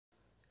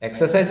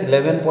Exercise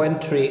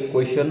 11.3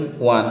 question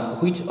 1.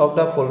 Which of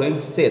the following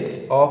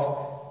sets of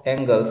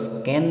angles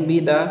can be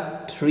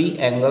the three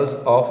angles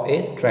of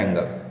a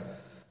triangle?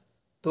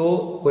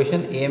 तो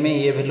question ए में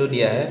ये value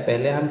दिया है।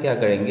 पहले हम क्या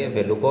करेंगे,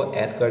 वैल्यू को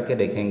ऐड करके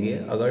देखेंगे।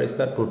 अगर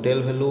इसका टोटल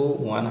वैल्यू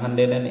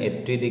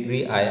 180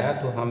 डिग्री आया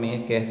तो हम ये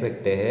कह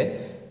सकते हैं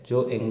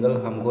जो एंगल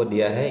हमको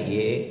दिया है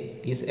ये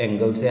इस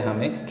एंगल से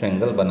हम एक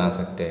ट्रायंगल बना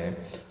सकते हैं।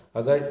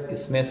 अगर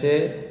इसमें से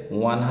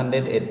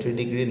 180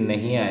 डिग्री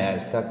नहीं आया,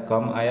 इसका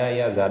कम आया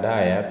या ज़्यादा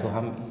आया, तो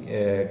हम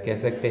कह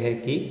सकते हैं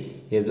कि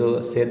ये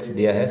जो सेट्स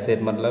दिया है,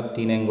 सेट मतलब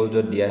तीन एंगल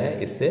जो दिया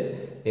है, इससे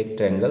एक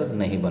ट्रायंगल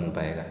नहीं बन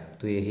पाएगा।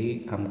 तो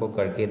यही हमको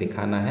करके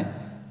दिखाना है।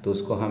 तो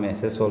उसको हम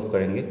ऐसे सॉल्व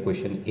करेंगे।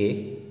 क्वेश्चन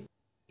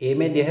ए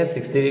में दिया है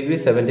 60 डिग्री,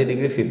 70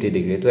 डिग्री, 50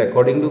 डिग्री। तो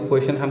अकॉर्डिंग टू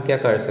क्वेश्चन हम क्या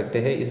कर सकते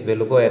हैं, इस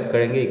वैल्यू को ऐड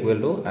करेंगे,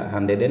 इक्वल टू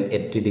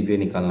 180 डिग्री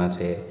निकालना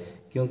चाहिए,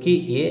 क्योंकि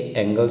ये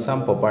angle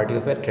sum property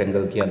of A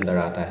triangle के अंदर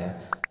आता है।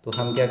 तो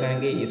हम क्या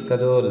करेंगे, इसका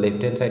जो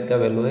लेफ्ट हैंड साइड का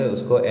वैल्यू है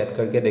उसको ऐड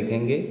करके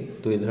देखेंगे।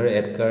 तो इधर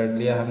ऐड कर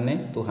लिया हमने,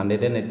 तो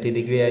 180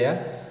 डिग्री आया।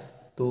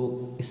 तो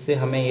इससे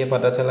हमें ये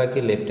पता चला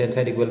कि left hand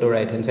side equal to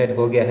right hand side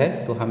हो गया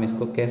है। तो हम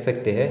इसको कह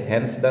सकते हैं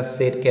hence the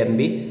set can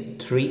be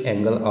three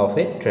angle of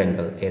A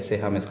triangle. ऐसे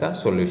हम इसका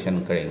सॉल्यूशन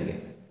करेंगे।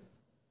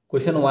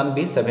 Question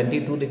 1b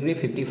 72 degree,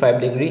 55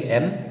 degree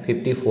and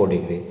 54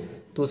 degree.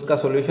 तो उसका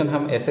सॉल्यूशन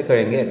हम ऐसे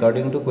करेंगे।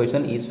 अकॉर्डिंग टू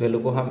क्वेश्चन इस वैल्यू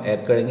को हम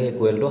ऐड करेंगे,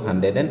 इक्वल टू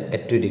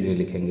 180 डिग्री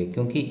लिखेंगे,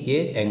 क्योंकि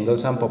ये angle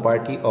sum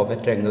property of A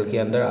triangle के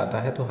अंदर आता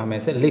है। तो हम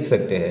ऐसे लिख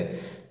सकते हैं।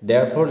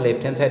 Therefore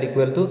left hand side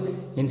equal to,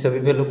 इन सभी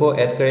वैल्यू को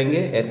ऐड करेंगे।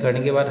 ऐड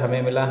करने के बाद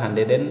हमें मिला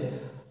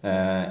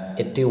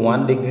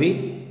 181 डिग्री।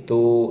 तो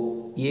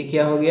ये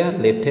क्या हो गया,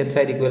 left hand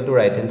side equal to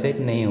right hand side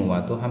नहीं हुआ।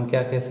 तो हम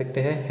क्या कह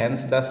सकते हैं,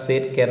 hence the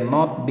set can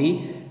not be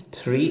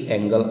three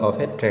angle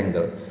of A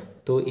triangle.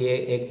 तो ये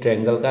एक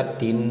ट्रायंगल का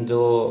तीन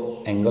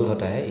जो एंगल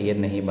होता है ये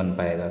नहीं बन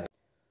पाएगा।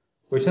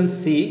 क्वेश्चन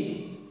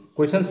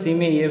सी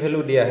में ये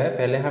वैल्यू दिया है।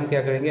 पहले हम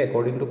क्या करेंगे,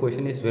 अकॉर्डिंग टू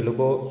क्वेश्चन इस वैल्यू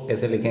को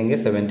ऐसे लिखेंगे,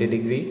 70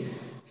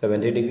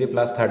 degree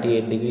plus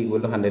 38 degree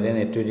equal to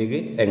 180 degree,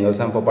 angle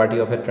sum property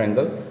of A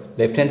triangle.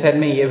 Left hand side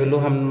में ये वैल्यू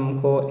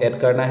हमको ऐड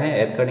करना है।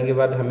 ऐड करने के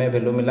बाद हमें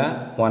वैल्यू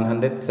मिला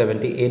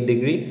 178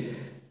 डिग्री।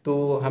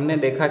 तो हमने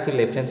देखा कि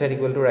left hand side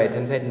equal to right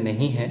hand side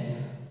नहीं है।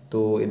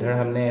 तो इधर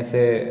हमने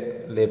ऐसे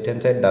left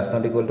hand side does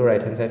not equal to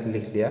right hand side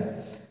लिख लिया।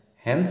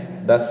 Hence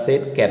the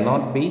set can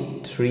not be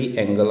three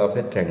angle of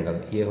A triangle.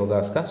 ये होगा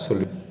उसका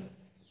solution.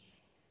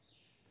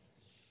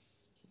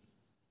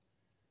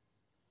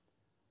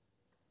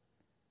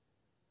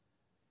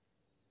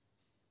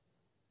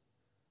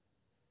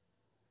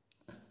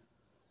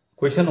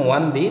 Question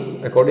 1d,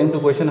 according to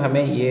question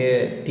हमें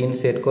ये तीन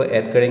सेट को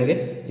ऐड करेंगे,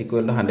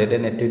 इक्वल टू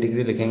 180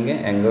 डिग्री लिखेंगे,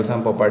 angle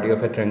sum property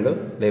of A triangle.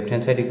 Left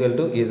hand side equal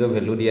to ये जो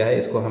वैल्यू दिया है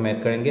इसको हम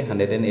ऐड करेंगे,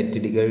 180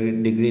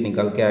 डिग्री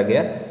निकल के आ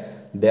गया।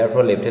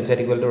 Therefore left hand side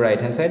equal to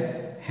right hand side,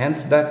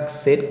 hence the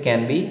set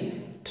can be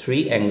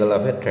three angle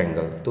of A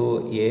triangle.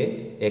 तो ये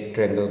एक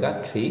ट्रायंगल का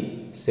थ्री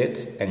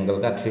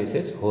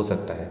सेट्स हो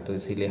सकता है। तो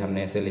इसीलिए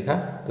हमने ऐसे लिखा।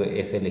 तो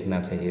ऐसे लिखना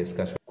चाहिए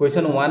इसका।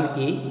 क्वेश्चन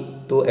 1e,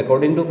 तो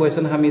अकॉर्डिंग टू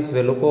क्वेश्चन हम इस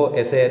वैल्यू को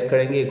ऐसे ऐड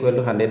करेंगे, इक्वल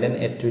टू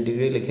 180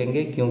 डिग्री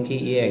लिखेंगे, क्योंकि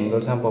ये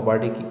एंगल्स हम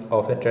प्रॉपर्टी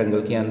ऑफ ए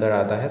ट्रायंगल के अंदर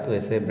आता है। तो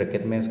ऐसे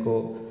ब्रैकेट में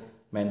इसको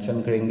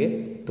मेंशन करेंगे।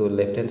 तो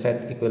left hand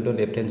side equal to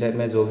left hand side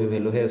में जो भी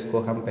वैल्यू है उसको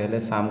हम पहले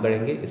साम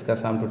करेंगे। इसका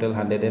साम टोटल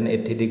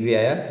 180 डिग्री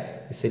आया।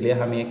 इसीलिए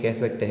हम ये कह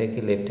सकते हैं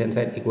कि left hand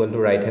side equal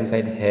to right hand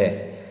side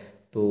है।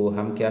 तो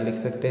हम क्या लिख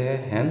सकते हैं,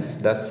 hence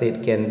the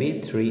set can be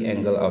three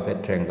angle of A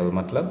triangle,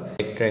 मतलब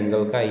एक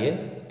ट्रायंगल का ये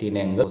तीन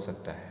एंगल हो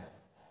सकता है।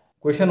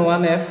 क्वेश्चन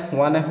 1f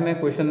में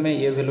क्वेश्चन में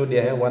ये वैल्यू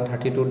दिया है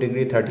 132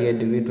 degree, 38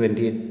 degree,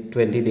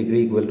 20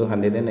 degree equal to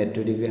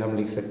 180 degree. हम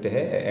लिख सकते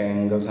हैं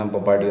angle sum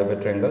property of A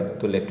triangle.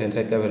 तो लेफ्ट हैंड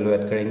साइड का वैल्यू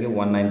ऐड करेंगे,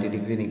 190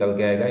 डिग्री निकल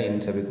के आएगा। इन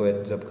सभी को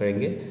एडजस्ट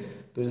करेंगे।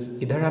 तो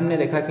इधर हमने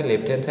देखा कि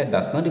left hand side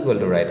does not equal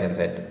to right hand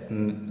side.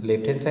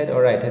 Left hand side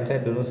और राइट हैंड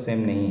साइड दोनों सेम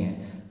नहीं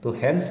है। तो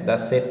hence the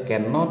set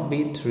can not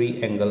be three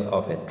angle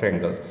of A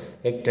triangle.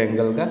 एक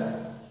ट्रायंगल का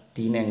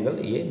तीन एंगल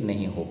ये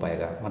नहीं हो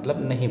पाएगा,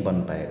 मतलब नहीं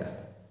बन पाएगा।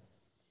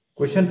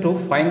 Question 2,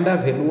 find the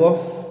value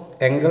of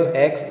angle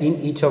x in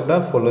each of the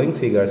following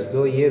figures.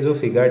 तो ये जो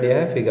फिगर दिया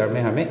है, फिगर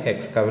में हमें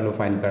x का वैल्यू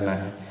फाइंड करना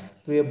है।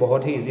 तो ये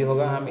बहुत ही इजी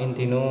होगा। हम इन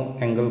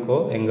तीनों एंगल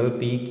को, एंगल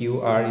P,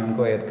 Q, R,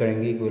 इनको ऐड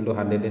करेंगे, इक्वल टू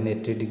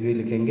 180 डिग्री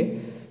लिखेंगे।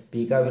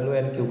 P का वैल्यू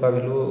एंड Q का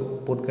वैल्यू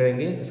पुट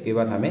करेंगे। इसके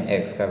बाद हमें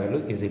x का वैल्यू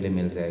इजीली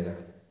मिल जाएगा।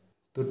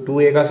 तो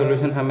 2a का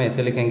सोल्यूशन हम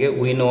ऐसे लिखेंगे,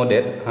 वी नो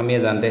दैट, हम ये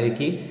जानते हैं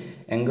कि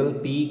एंगल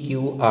पी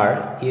क्यू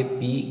आर, ये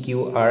पी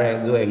क्यू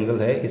आर जो एंगल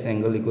है, इस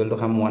एंगल इक्वल टू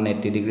हम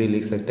 180 डिग्री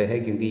लिख सकते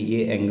हैं, क्योंकि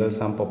ये angle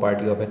sum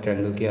property of A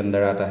triangle के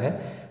अंदर आता है।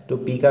 तो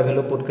पी का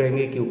वैल्यू पुट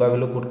करेंगे, क्यू का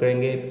वैल्यू पुट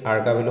करेंगे,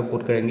 आर का वैल्यू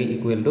पुट करेंगे,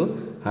 इक्वल टू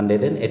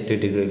 180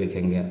 डिग्री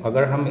लिखेंगे।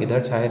 अगर हम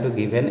इधर चाहे तो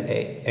given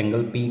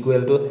angle P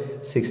equal to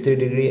 60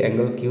 degree,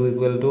 angle Q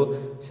equal to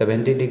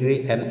 70 degree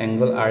and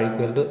angle are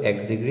equal to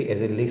x degree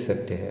ऐसे लिख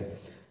सकते हैं।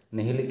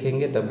 नहीं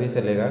लिखेंगे तब भी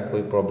चलेगा,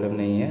 कोई प्रॉब्लम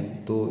नहीं है।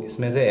 तो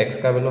इसमें से x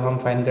का वैल्यू हम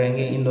फाइंड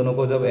करेंगे, इन दोनों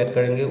को जब ऐड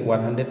करेंगे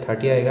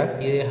 130 आएगा।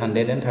 ये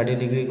 130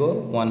 डिग्री को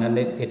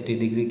 180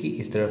 डिग्री की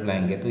इस तरफ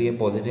लाएंगे, तो ये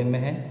पॉजिटिव में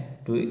है,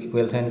 तो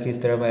इक्वल साइन की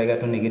इस तरफ आएगा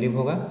तो नेगेटिव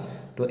होगा।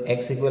 तो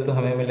x इक्वल टू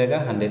हमें मिलेगा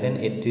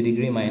 180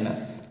 degree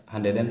minus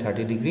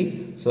 130 degree,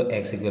 so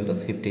x equal to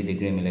 50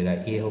 degree मिलेगा।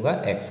 ये होगा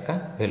x का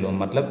वैल्यू,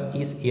 मतलब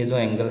इस ये जो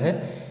एंगल है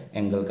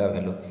एंगल का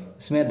वैल्यू।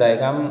 इसमें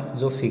डायग्राम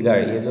जो फिगर,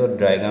 ये जो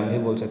डायग्राम भी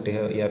बोल सकते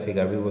हैं या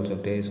फिगर भी बोल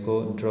सकते हैं, इसको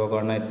ड्रॉ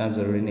करना इतना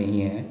ज़रूरी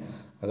नहीं है।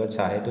 अगर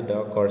चाहे तो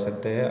ड्रॉ कर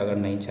सकते हैं, अगर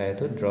नहीं चाहे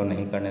तो ड्रॉ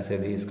नहीं करने से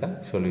भी इसका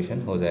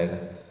सॉल्यूशन हो जाएगा।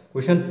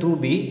 क्वेश्चन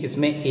 2b,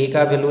 इसमें a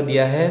का वैल्यू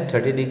दिया है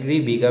 30 डिग्री,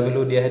 b का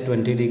वैल्यू दिया है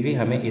 20 डिग्री,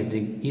 हमें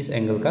इस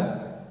एंगल का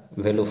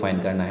वैल्यू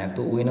फाइंड करना है।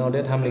 तो वी नो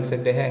दैट हम लिख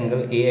सकते हैं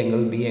angle a,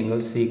 angle b,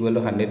 angle c equal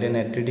to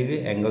 180 degree,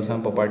 angle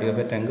sum property of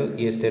A triangle.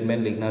 ये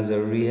स्टेटमेंट लिखना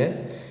ज़रूरी है।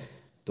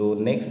 तो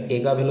नेक्स्ट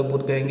a का वैल्यू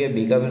पुट करेंगे,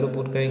 b का वैल्यू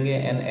पुट करेंगे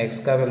एंड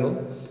c का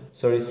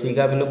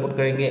वैल्यू पुट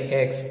करेंगे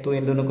x। तो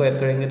इन दोनों को ऐड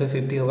करेंगे तो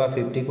 50 होगा।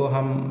 50 को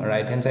हम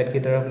राइट हैंड साइड की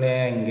तरफ ले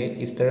आएंगे,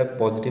 इस तरफ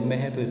पॉजिटिव में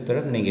है तो इस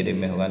तरफ नेगेटिव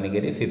में होगा,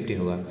 नेगेटिव 50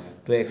 होगा।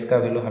 तो x का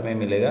वैल्यू हमें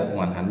मिलेगा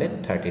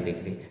 130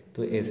 डिग्री।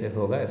 तो ऐसे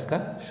होगा इसका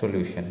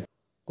सॉल्यूशन।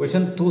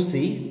 क्वेश्चन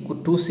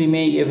 2c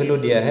में ये वैल्यू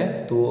दिया है,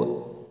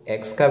 तो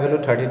x का वैल्यू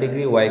 30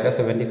 डिग्री, y का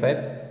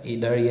 75,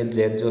 इधर ये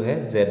z जो है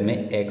z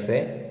में x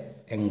है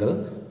एंगल,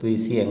 तो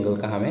इसी एंगल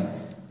का हमें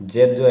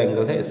z जो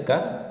एंगल है इसका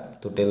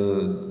टोटल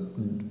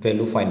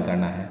वैल्यू फाइंड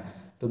करना है।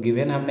 तो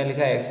गिवन हमने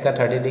लिखा x का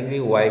 30 डिग्री,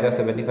 y का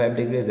 75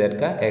 डिग्री, z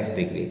का x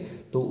डिग्री।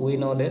 तो वी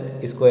नो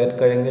दैट इसको ऐड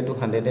करेंगे तो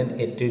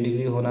 180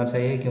 डिग्री होना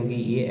चाहिए, क्योंकि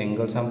ये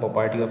angle sum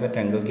property of A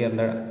triangle के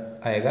अंदर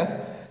आएगा।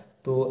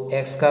 तो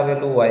x का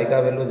वैल्यू, y का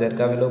वैल्यू, z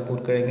का वैल्यू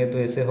पुट करेंगे तो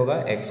ऐसे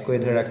होगा। x को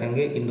इधर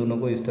रखेंगे, इन दोनों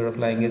को इस तरफ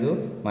लाएंगे तो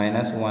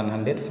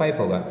 -105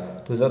 होगा।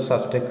 तो जब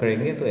सब्सट्रैक्ट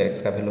करेंगे तो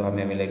x का वैल्यू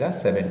हमें मिलेगा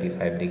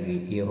 75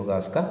 डिग्री। ये होगा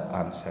उसका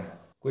आंसर।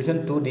 क्वेश्चन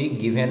 2d,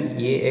 गिवन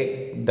ये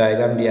एक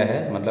डायग्राम दिया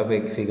है, मतलब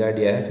एक फिगर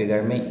दिया है।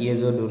 फिगर में ये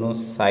जो दोनों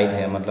साइड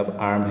है, मतलब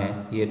आर्म है,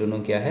 ये दोनों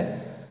क्या है,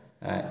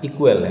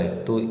 इक्वल है।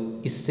 तो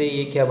इससे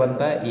ये क्या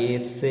बनता है, ये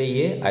इससे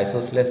ये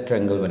आइसोसेलेस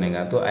ट्रायंगल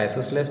बनेगा। तो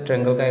आइसोसेलेस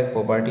ट्रायंगल का एक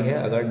प्रॉपर्टी है,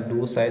 अगर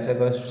दो साइड्स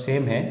अगर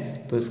सेम है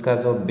तो इसका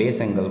जो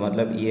बेस एंगल,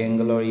 मतलब ये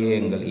एंगल और ये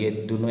एंगल, ये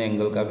दोनों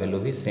एंगल का वैल्यू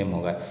भी सेम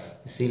होगा।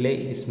 इसीलिए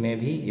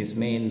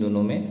इसमें इन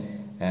दोनों में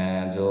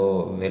जो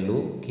वैल्यू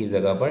की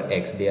जगह पर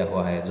x दिया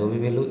हुआ है, जो भी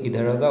वैल्यू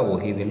इधर होगा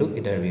वही वैल्यू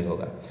इधर भी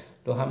होगा।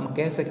 तो हम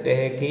कह सकते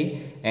हैं कि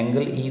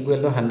angle E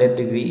equal to 100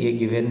 degree ये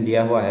गिवन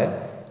दिया हुआ है।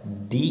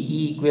 D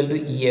E equal to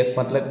E F,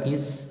 मतलब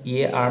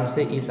ये आर्म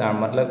से इस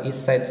आर्म, मतलब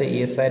इस साइड से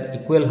ये साइड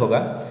इक्वल होगा,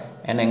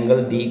 and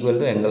angle D equal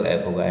to angle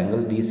F होगा,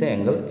 एंगल डी से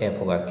एंगल एफ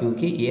होगा,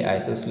 क्योंकि ये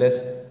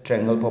आइसोसेलेस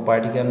ट्रायंगल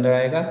प्रॉपर्टी के अंदर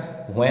आएगा।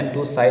 When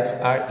two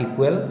sides are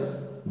equal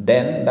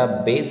then the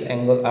base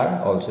angle are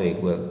also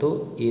equal. तो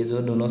ये जो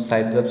दोनों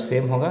साइड जब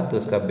सेम होगा तो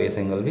इसका बेस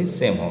एंगल भी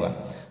सेम होगा।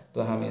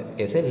 तो हम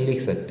ऐसे लिख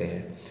सकते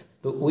हैं।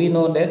 तो we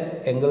know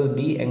that angle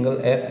D,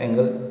 angle F,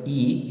 angle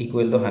E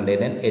equal to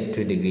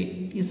 180 degree.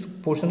 इस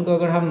पोर्शन को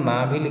अगर हम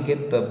ना भी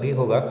लिखें तब भी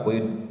होगा, कोई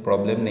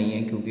प्रॉब्लम नहीं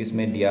है, क्योंकि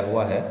इसमें दिया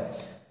हुआ है।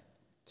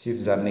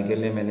 सिर्फ जानने के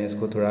लिए मैंने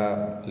इसको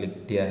थोड़ा लिख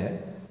दिया है।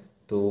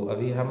 तो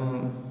अभी हम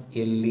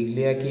ये लिख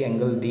लिया कि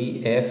एंगल डी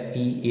एफ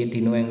ई, ये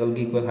तीनों एंगल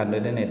की इक्वल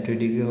 180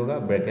 डिग्री होगा।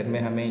 ब्रैकेट में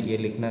हमें ये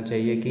लिखना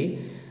चाहिए कि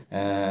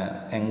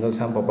angle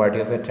sum property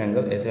of A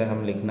triangle, ऐसे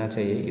हम लिखना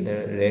चाहिए,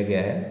 इधर रह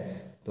गया है।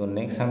 तो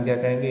नेक्स्ट हम क्या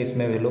करेंगे,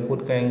 इसमें वैल्यू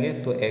पुट करेंगे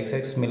तो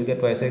x मिलकर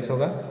ट्वाइस x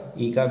होगा।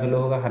 e का वैल्यू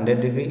होगा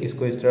 100 डिग्री,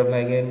 इसको इस तरफ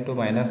लाएंगे इनटू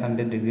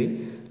 -100 डिग्री।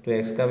 तो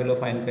x का वैल्यू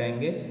फाइंड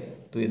करेंगे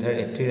तो इधर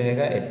 80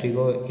 रहेगा, 80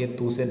 को ये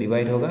 2 से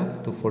डिवाइड होगा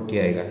तो 40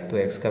 आएगा। तो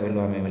x का वैल्यू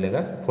हमें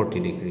मिलेगा 40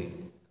 डिग्री।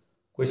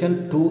 क्वेश्चन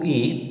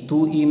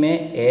 2e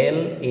में L,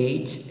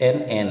 H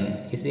एंड N,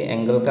 इसी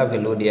एंगल का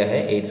वैल्यू दिया है।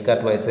 H का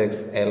ट्वाइस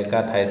x, L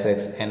का थाइस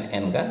x एंड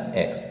N का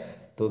x।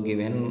 तो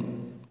गिवन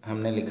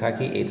हमने लिखा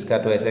कि H का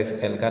ट्वाइस x,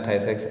 L का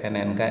थाइस x एंड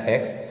N का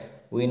x।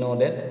 We know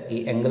that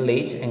angle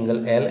H,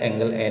 angle L,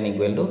 angle N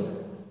equal to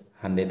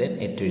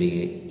 180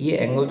 degree. ये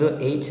एंगल जो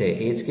H है,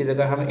 H की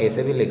जगह हम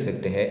ऐसे भी लिख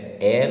सकते हैं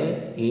L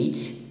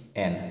H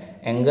N,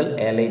 angle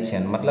L H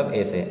N, मतलब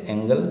ऐसे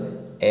एंगल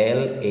L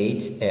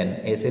H N,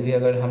 ऐसे भी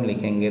अगर हम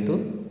लिखेंगे तो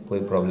कोई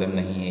प्रॉब्लम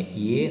नहीं है।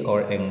 ये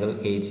और एंगल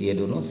H ये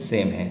दोनों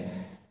सेम है।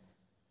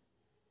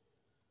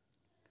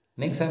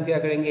 नेक्स्ट हम क्या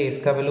करेंगे,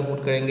 इसका वैल्यू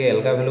पुट करेंगे,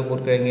 L का वैल्यू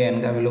पुट करेंगे,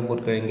 N का वैल्यू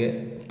पुट करेंगे।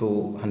 तो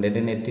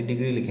 180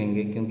 डिग्री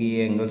लिखेंगे, क्योंकि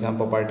ये एंगल सम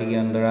प्रॉपर्टी के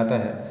अंदर आता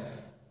है।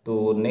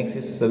 तो नेक्स्ट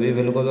इस सभी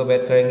वैल्यू को जब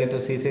ऐड करेंगे तो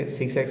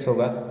 6x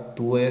होगा,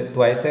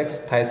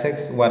 2x, थाइस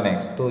x,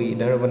 1x। तो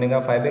इधर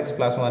बनेगा 5x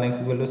plus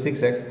 1x equal to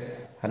 6x।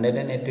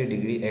 180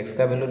 degree x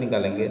का वैल्यू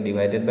निकालेंगे,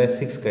 डिवाइडेड बाय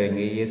 6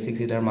 करेंगे। ये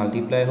 6 इधर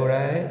मल्टीप्लाई हो रहा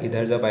है,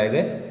 इधर जब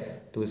आएगा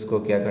तो इसको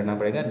क्या करना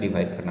पड़ेगा,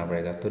 डिवाइड करना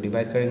पड़ेगा। तो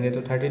डिवाइड करेंगे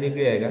तो 30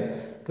 डिग्री आएगा।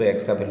 तो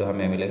x का वैल्यू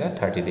हमें मिलेगा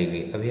 30 डिग्री।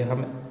 अभी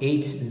हम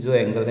h जो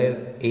एंगल है,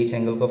 h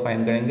एंगल को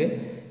फाइंड करेंगे।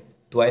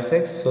 ट्वाइस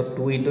x, सो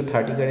 2 इंटू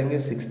 30 करेंगे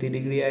 60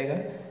 डिग्री आएगा।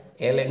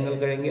 L एंगल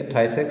करेंगे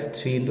थाइस x,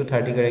 3 इंटू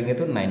 30 करेंगे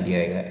तो 90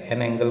 आएगा।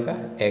 N एंगल का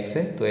x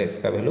है तो x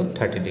का वैल्यू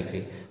 30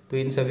 डिग्री। तो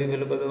इन सभी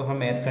वैल्यू को जब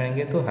हम ऐड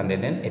करेंगे तो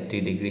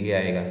 180 डिग्री ही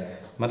आएगा।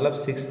 मतलब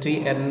 60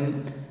 and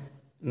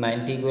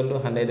 90 equal to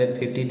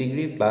 150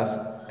 degree plus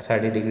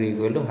 30 degree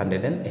equal to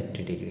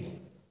 180 degree.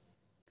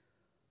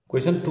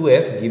 Question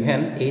 2F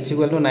given h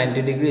equal to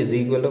 90 degree, z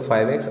equal to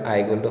 5x, i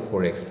equal to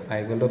 4x। i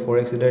equal to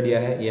 4x इधर दिया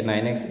है, ये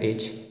 9x,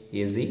 h,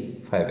 ये z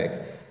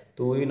 5x।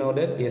 तो we know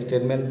that ये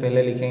statement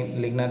पहले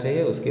लिखना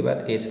चाहिए, उसके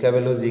बाद h का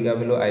वैल्यू, z का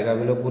वैल्यू, i का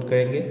वैल्यू पुट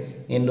करेंगे,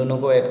 इन दोनों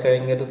को ऐड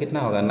करेंगे तो कितना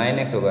होगा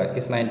 9x होगा।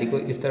 इस 90 को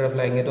इस तरफ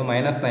लाएंगे तो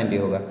 -90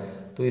 होगा,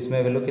 तो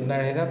इसमें वैल्यू कितना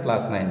रहेगा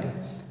 +90।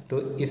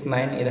 तो इस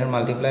 9 इधर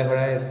मल्टीप्लाई हो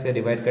रहा है, इससे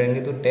डिवाइड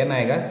करेंगे तो 10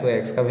 आएगा, तो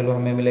x का वैल्यू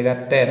हमें मिलेगा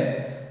 10।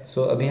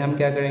 सो अभी हम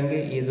क्या करेंगे,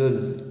 ये जो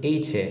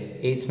h है,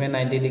 h में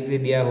 90 डिग्री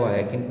दिया हुआ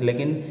है,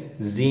 लेकिन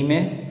z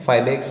में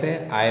 5x है,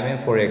 i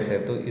में 4x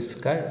है, तो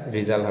इसका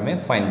रिजल्ट हमें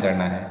फाइंड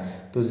करना है।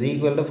 तो z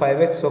equal to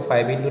 5x, so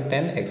 5 into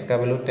 10, x का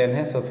वैल्यू 10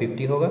 है, सो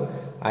 50 होगा।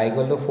 i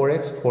equal to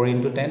 4x, 4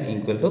 into 10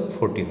 equal to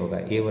 40 होगा।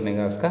 ये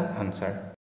बनेगा उसका आंसर।